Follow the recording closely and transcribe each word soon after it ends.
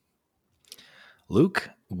Luke,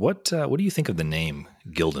 what do you think of the name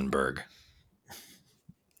Guildenberg?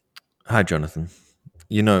 Hi, Jonathan.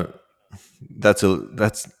 You know, that's a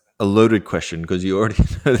loaded question because you already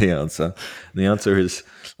know the answer. The answer is,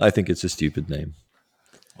 I think it's a stupid name.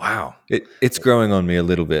 Wow. It's growing on me a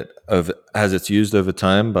little bit of as it's used over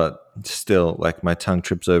time, but still, like my tongue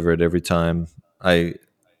trips over it every time. I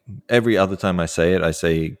every other time I say it, I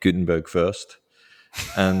say Gutenberg first,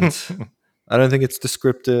 and I don't think it's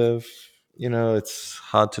descriptive. It's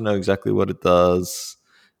hard to know exactly what it does.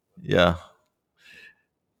 Yeah.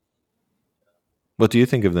 What do you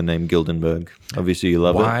think of the name Guildenberg? Obviously, you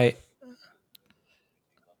love it. Why?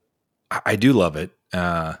 I do love it, Do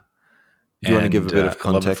you want to give a and bit of I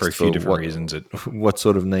love it for a context few for different what reasons. what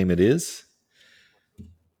sort of name it is?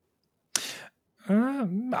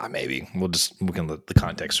 Maybe we can let the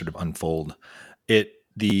context sort of unfold.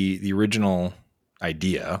 The original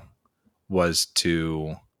idea was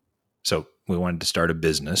so we wanted to start a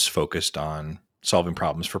business focused on solving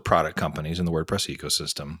problems for product companies in the WordPress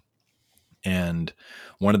ecosystem, and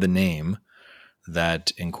one of the name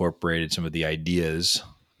that incorporated some of the ideas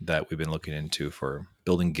that we've been looking into for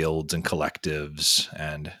building guilds and collectives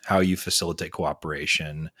and how you facilitate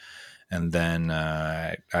cooperation. And then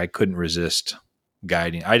I couldn't resist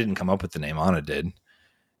guiding. I didn't come up with the name, Anna did.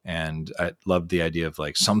 And I loved the idea of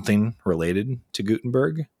like something related to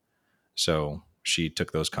Gutenberg. So she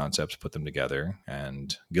took those concepts, put them together,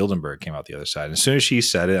 and Guildenberg came out the other side. And as soon as she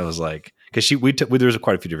said it, I was like, because there was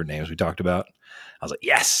quite a few different names we talked about. I was like,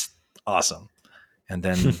 yes, awesome. And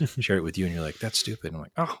then shared it with you, and you're like, that's stupid. And I'm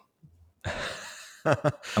like, oh,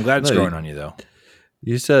 I'm glad it's No, growing on you though.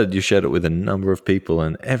 you said you shared it with a number of people,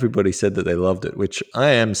 and everybody said that they loved it, which I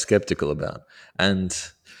am skeptical about. And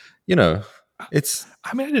you know, it's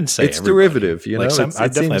I mean, I didn't say it's everybody. derivative. You Like know, some, it's I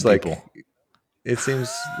it definitely seems have people. like it seems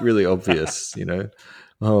really obvious.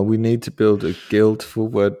 Oh, we need to build a guild for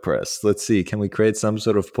WordPress. Let's see, can we create some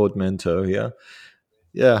sort of portmanteau here?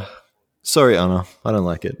 Yeah. Sorry, Anna, I don't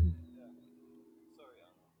like it.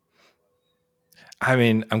 I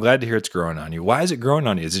mean, I'm glad to hear it's growing on you. Why is it growing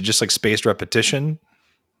on you? Is it just like spaced repetition?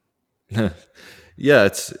 Yeah,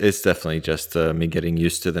 it's definitely just me getting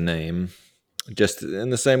used to the name. Just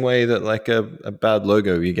in the same way that like a bad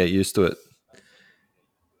logo, you get used to it.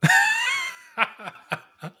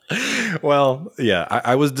 Well, yeah,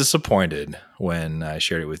 I was disappointed when I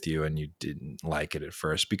shared it with you and you didn't like it at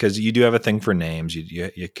first because you do have a thing for names.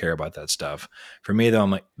 You care about that stuff. For me, though,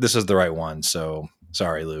 I'm like, this is the right one. So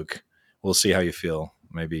sorry, Luke. We'll see how you feel.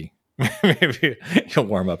 Maybe, maybe you'll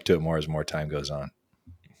warm up to it more as more time goes on.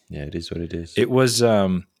 Yeah, it is what it is. It was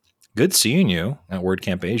good seeing you at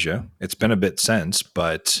WordCamp Asia. It's been a bit since,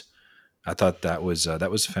 but I thought that was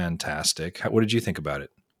fantastic. What did you think about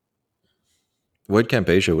it? WordCamp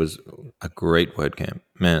Asia was a great WordCamp,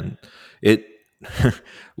 man. It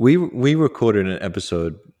we recorded an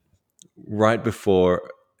episode right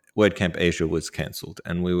before WordCamp Asia was cancelled,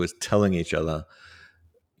 and we was telling each other,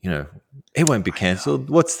 it won't be I know. cancelled.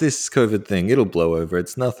 What's this COVID thing? It'll blow over.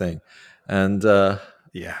 It's nothing. And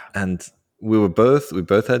Yeah. and we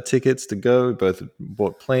both had tickets to go. We both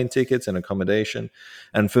bought plane tickets and accommodation.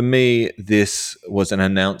 And for me, this was an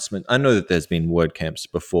announcement. I know that there's been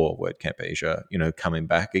WordCamps before WordCamp Asia, coming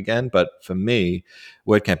back again. But for me,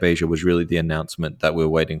 WordCamp Asia was really the announcement that we're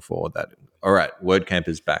waiting for. That all right, WordCamp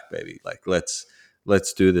is back, baby. Like let's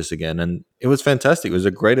do this again. And it was fantastic. It was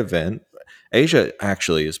a great event. Asia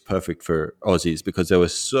actually is perfect for Aussies because there were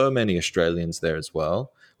so many Australians there as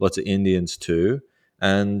well. Lots of Indians too.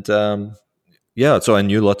 And yeah, so I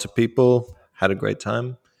knew lots of people, had a great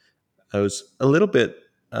time. I was a little bit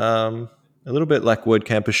like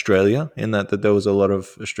WordCamp Australia in that there was a lot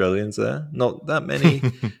of Australians there, not that many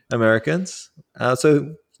Americans.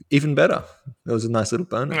 So even better. It was a nice little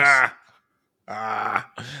bonus. ah,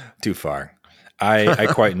 too far. I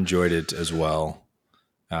quite enjoyed it as well.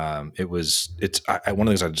 One of the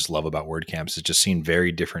things I just love about WordCamps is just seeing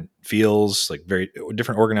very different feels, like very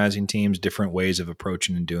different organizing teams, different ways of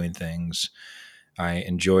approaching and doing things. I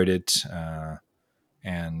enjoyed it,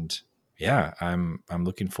 and yeah, I'm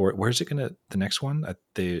looking forward. Where's it gonna the next one?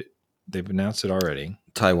 They've announced it already.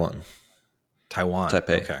 Taiwan, Taiwan.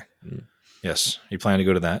 Taipei. Okay. Yes. You plan to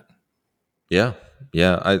go to that? Yeah,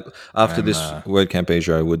 yeah. After I'm. this WordCamp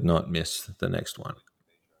Asia, I would not miss the next one.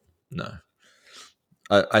 No.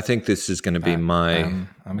 I think this is going to be my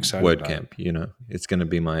I'm excited about it. WordCamp. It's going to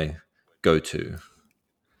be my go-to.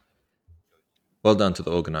 Well done to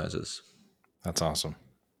the organizers. That's awesome.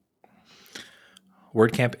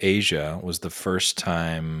 WordCamp Asia was the first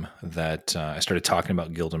time that I started talking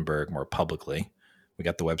about Guildenberg more publicly. We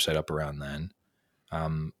got the website up around then.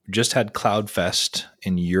 Just had CloudFest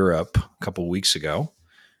in Europe a couple weeks ago.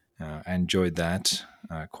 I enjoyed that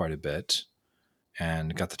quite a bit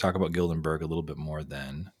and got to talk about Guildenberg a little bit more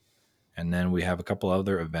then. And then we have a couple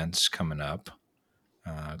other events coming up.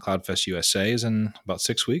 CloudFest USA is in about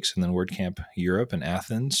 6 weeks, and then WordCamp Europe in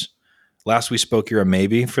Athens. Last we spoke, you're a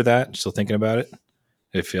maybe for that. Still thinking about it?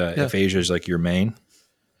 Yeah, If Asia is like your main,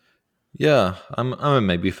 yeah, I'm a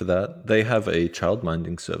maybe for that. They have a child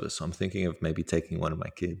minding service, so I'm thinking of maybe taking one of my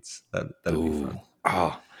kids. That'd be ooh, fun.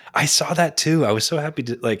 oh, I saw that too. I was so happy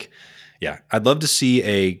to yeah. I'd love to see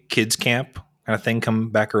a kids camp kind of thing come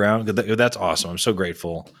back around. That's awesome. I'm so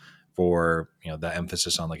grateful for that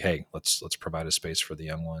emphasis on like, hey, let's provide a space for the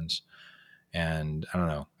young ones. And I don't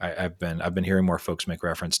know. I've been hearing more folks make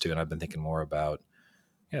reference to, and I've been thinking more about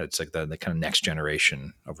it's like the kind of next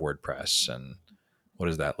generation of WordPress and what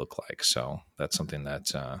does that look like. So that's something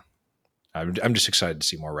that I'm just excited to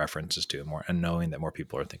see more references to more and knowing that more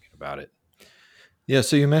people are thinking about it. Yeah,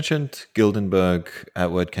 so you mentioned Guildenberg at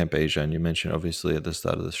WordCamp Asia, and you mentioned obviously at the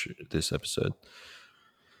start of this episode.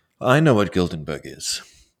 I know what Guildenberg is,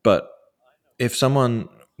 but if someone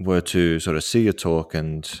were to sort of see your talk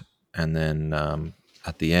and then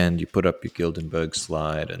at the end you put up your Guildenberg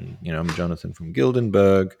slide, and I'm Jonathan from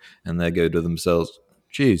Guildenberg, and they go to themselves,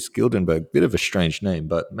 "Geez, Guildenberg, bit of a strange name,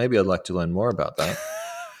 but maybe I'd like to learn more about that."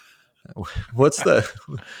 What's that?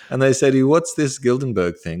 And they say to you, "What's this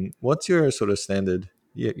Guildenberg thing?" What's your sort of standard?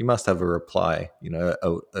 You must have a reply,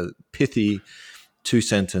 a pithy 2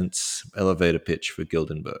 sentence elevator pitch for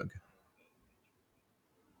Guildenberg.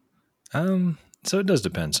 So it does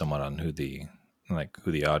depend somewhat on who the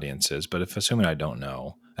audience is, but if assuming I don't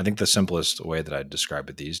know, I think the simplest way that I'd describe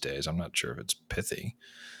it these days, I'm not sure if it's pithy,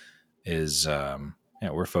 is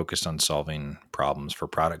we're focused on solving problems for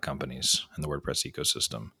product companies in the WordPress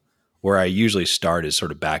ecosystem. Where I usually start is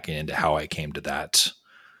sort of backing into how I came to that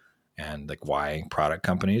and like why product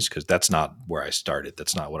companies, because that's not where I started.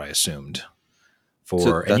 That's not what I assumed So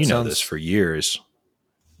for, and that you know this sounds for years.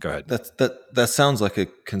 Go ahead. that sounds like a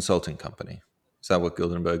consulting company. Is that what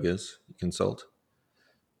Guildenberg is? You consult,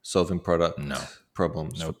 solving No, product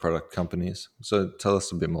problems for nope. product companies. So tell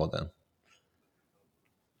us a bit more then.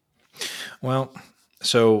 Well,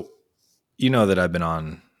 so you know that I've been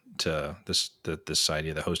on to this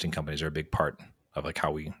idea that hosting companies are a big part of like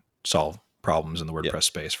how we solve problems in the Yeah. WordPress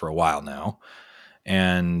space for a while now,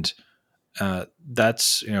 and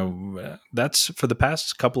that's that's for the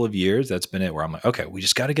past couple of years. That's been it. Where I'm like, okay, we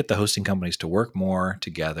just got to get the hosting companies to work more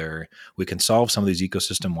together. We can solve some of these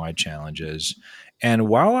ecosystem wide challenges, and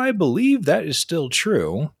while I believe that is still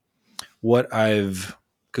true, what I've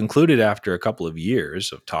concluded after a couple of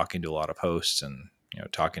years of talking to a lot of hosts and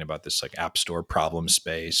talking about this like app store problem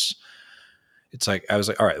space, it's like I was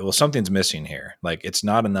like, all right, well, something's missing here. Like, it's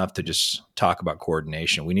not enough to just talk about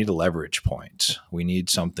coordination. We need a leverage point. We need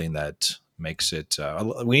something that makes it.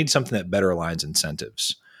 We need something that better aligns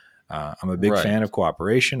incentives. I'm a big Right. fan of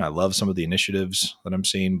cooperation. I love some of the initiatives that I'm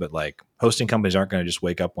seeing, but like hosting companies aren't going to just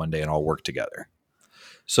wake up one day and all work together.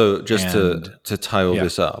 So just And to tie all yeah,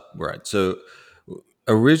 this up, right? So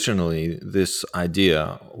originally, this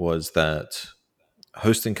idea was that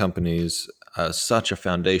hosting companies are such a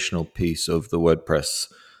foundational piece of the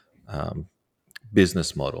WordPress um,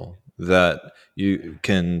 business model that you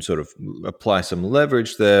can sort of apply some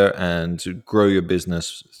leverage there and grow your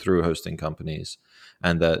business through hosting companies,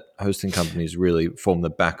 and that hosting companies really form the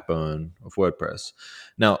backbone of WordPress.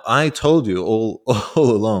 Now, I told you all all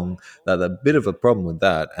along that a bit of a problem with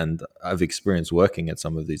that, and I've experienced working at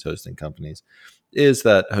some of these hosting companies, is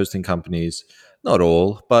that hosting companies, not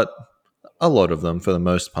all, but a lot of them for the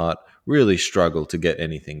most part, really struggle to get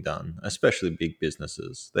anything done, especially big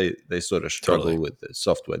businesses. They sort of totally. struggle with the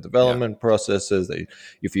software Yeah, development processes.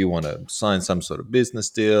 If you want to sign some sort of business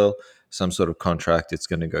deal, some sort of contract, it's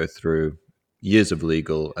going to go through years of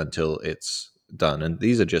legal until it's done. And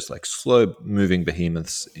these are just like slow moving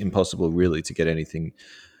behemoths, impossible really to get anything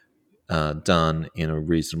done in a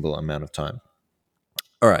reasonable amount of time.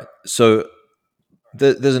 All right. So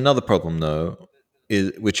there's another problem though,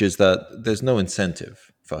 which is that there's no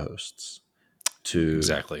incentive for hosts to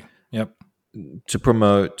exactly. Yep.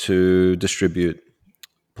 promote, to distribute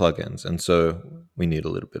plugins. And so we need a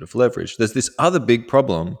little bit of leverage. There's this other big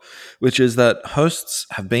problem, which is that hosts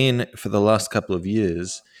have been for the last couple of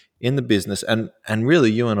years in the business, and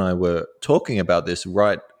really you and I were talking about this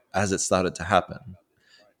right as it started to happen,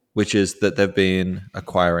 which is that they've been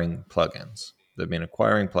acquiring plugins. They've been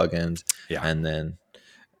acquiring plugins Yeah, and then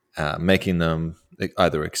making them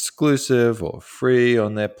either exclusive or free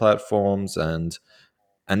on their platforms, and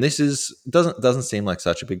this is doesn't seem like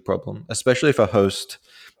such a big problem, especially if a host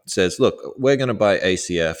says, look, we're going to buy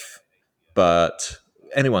ACF, but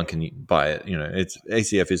anyone can buy it. It's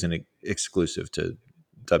ACF isn't exclusive to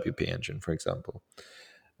WP Engine, for example.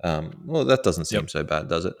 Well, that doesn't seem Yep. so bad,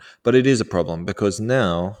 does it? But it is a problem because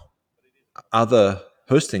now other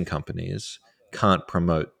hosting companies can't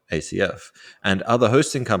promote ACF, and other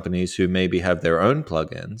hosting companies who maybe have their own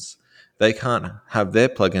plugins, they can't have their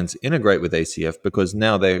plugins integrate with ACF because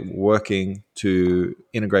now they're working to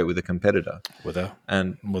integrate with a competitor. With a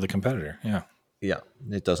And competitor. Yeah. yeah,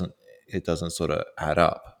 it doesn't sort of add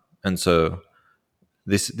up. And so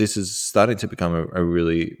this is starting to become a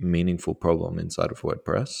really meaningful problem inside of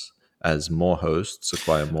WordPress as more hosts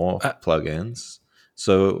acquire more Uh, plugins.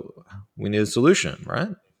 So we need a solution,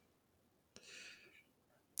 right?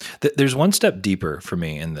 There's one step deeper for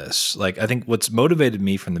me in this. Like, I think what's motivated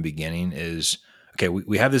me from the beginning is, okay,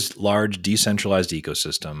 we have this large decentralized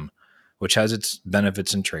ecosystem, which has its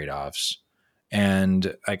benefits and trade-offs.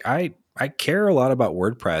 And like, I care a lot about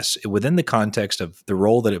WordPress within the context of the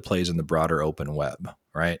role that it plays in the broader open web,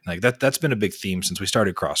 right? Like that's been a big theme since we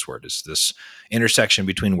started Crossword, is this intersection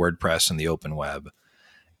between WordPress and the open web.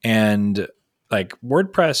 And like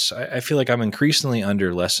WordPress, I feel like I'm increasingly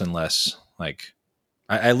under less and less like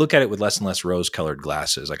I look at it with less and less rose-colored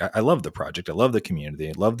glasses. Like I love the project, I love the community,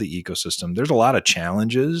 I love the ecosystem. There's a lot of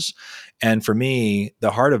challenges, and for me,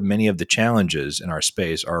 the heart of many of the challenges in our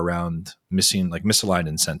space are around misaligned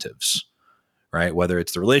incentives, right? Whether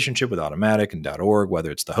it's the relationship with Automatic and .org,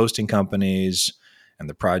 whether it's the hosting companies and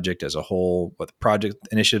the project as a whole, what the project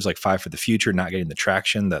initiatives like Five for the Future not getting the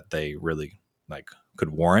traction that they really like could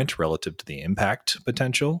warrant relative to the impact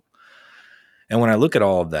potential. And when I look at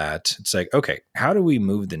all of that, it's like, okay, how do we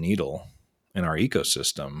move the needle in our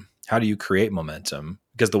ecosystem? How do you create momentum?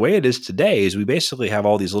 Because the way it is today is we basically have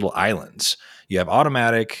all these little islands. You have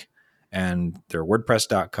Automatic and their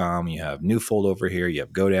WordPress.com. You have Newfold over here. You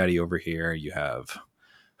have GoDaddy over here. You have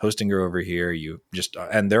Hostinger over here.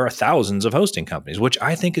 And there are thousands of hosting companies, which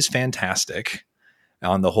I think is fantastic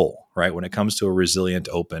on the whole, right? When it comes to a resilient,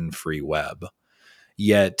 open, free web.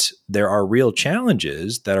 Yet there are real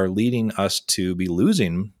challenges that are leading us to be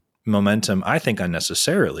losing momentum, I think,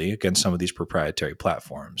 unnecessarily against some of these proprietary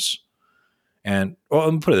platforms. And well,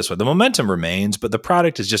 let me put it this way: the momentum remains, but the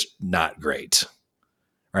product is just not great,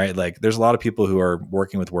 right? Like there's a lot of people who are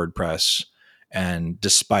working with WordPress, and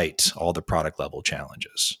despite all the product level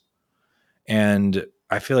challenges, and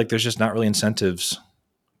I feel like there's just not really incentives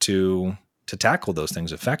to tackle those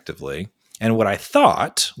things effectively. And what I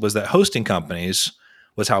thought was that hosting companies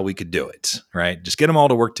was how we could do it, right? Just get them all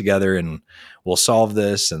to work together and we'll solve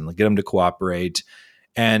this and get them to cooperate.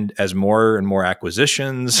 And as more and more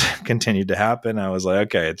acquisitions continued to happen, I was like,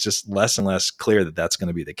 okay, it's just less and less clear that that's going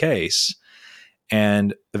to be the case.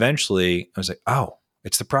 And eventually I was like, oh,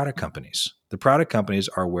 it's the product companies. The product companies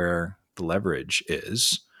are where the leverage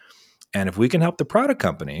is. And if we can help the product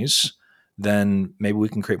companies, then maybe we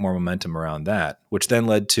can create more momentum around that, which then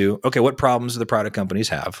led to, okay, what problems do the product companies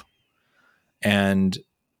have? And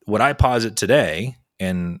what I posit today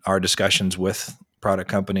in our discussions with product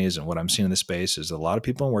companies and what I'm seeing in the space is a lot of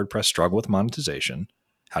people in WordPress struggle with monetization.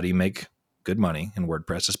 How do you make good money in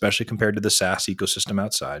WordPress, especially compared to the SaaS ecosystem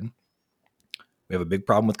outside? We have a big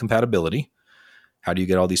problem with compatibility. How do you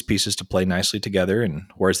get all these pieces to play nicely together? And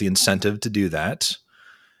where's the incentive to do that?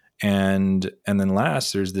 And then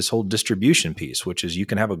last, there's this whole distribution piece, which is you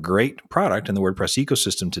can have a great product in the WordPress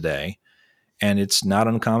ecosystem today, and it's not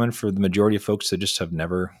uncommon for the majority of folks to just have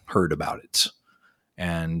never heard about it.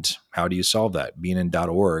 And how do you solve that? Being in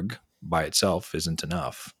 .org by itself isn't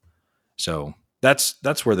enough. So that's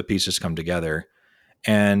where the pieces come together.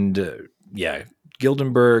 And yeah,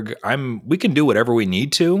 Guildenberg, we can do whatever we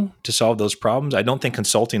need to solve those problems. I don't think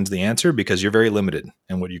consulting is the answer because you're very limited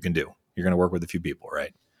in what you can do. You're going to work with a few people,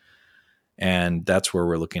 right? And that's where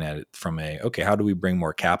we're looking at it from okay, how do we bring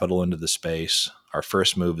more capital into the space? Our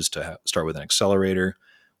first move is to start with an accelerator.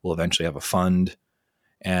 We'll eventually have a fund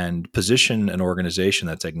and position an organization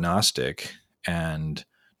that's agnostic and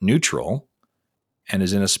neutral and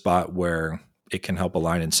is in a spot where it can help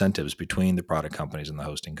align incentives between the product companies and the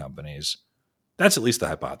hosting companies. That's at least the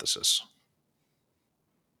hypothesis.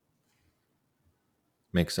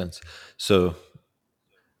 Makes sense. So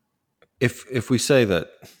if we say that,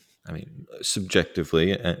 I mean,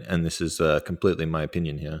 subjectively, and this is completely my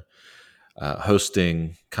opinion here,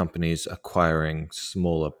 hosting companies acquiring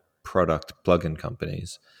smaller product plugin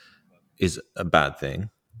companies is a bad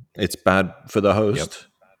thing. It's bad for the Yep. host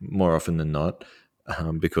more often than not,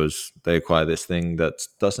 because they acquire this thing that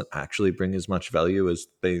doesn't actually bring as much value as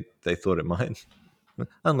they thought it might.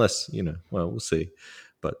 Unless, well, we'll see.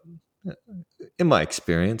 But in my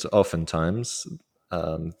experience, oftentimes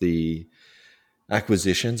The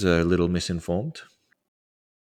acquisitions are a little misinformed.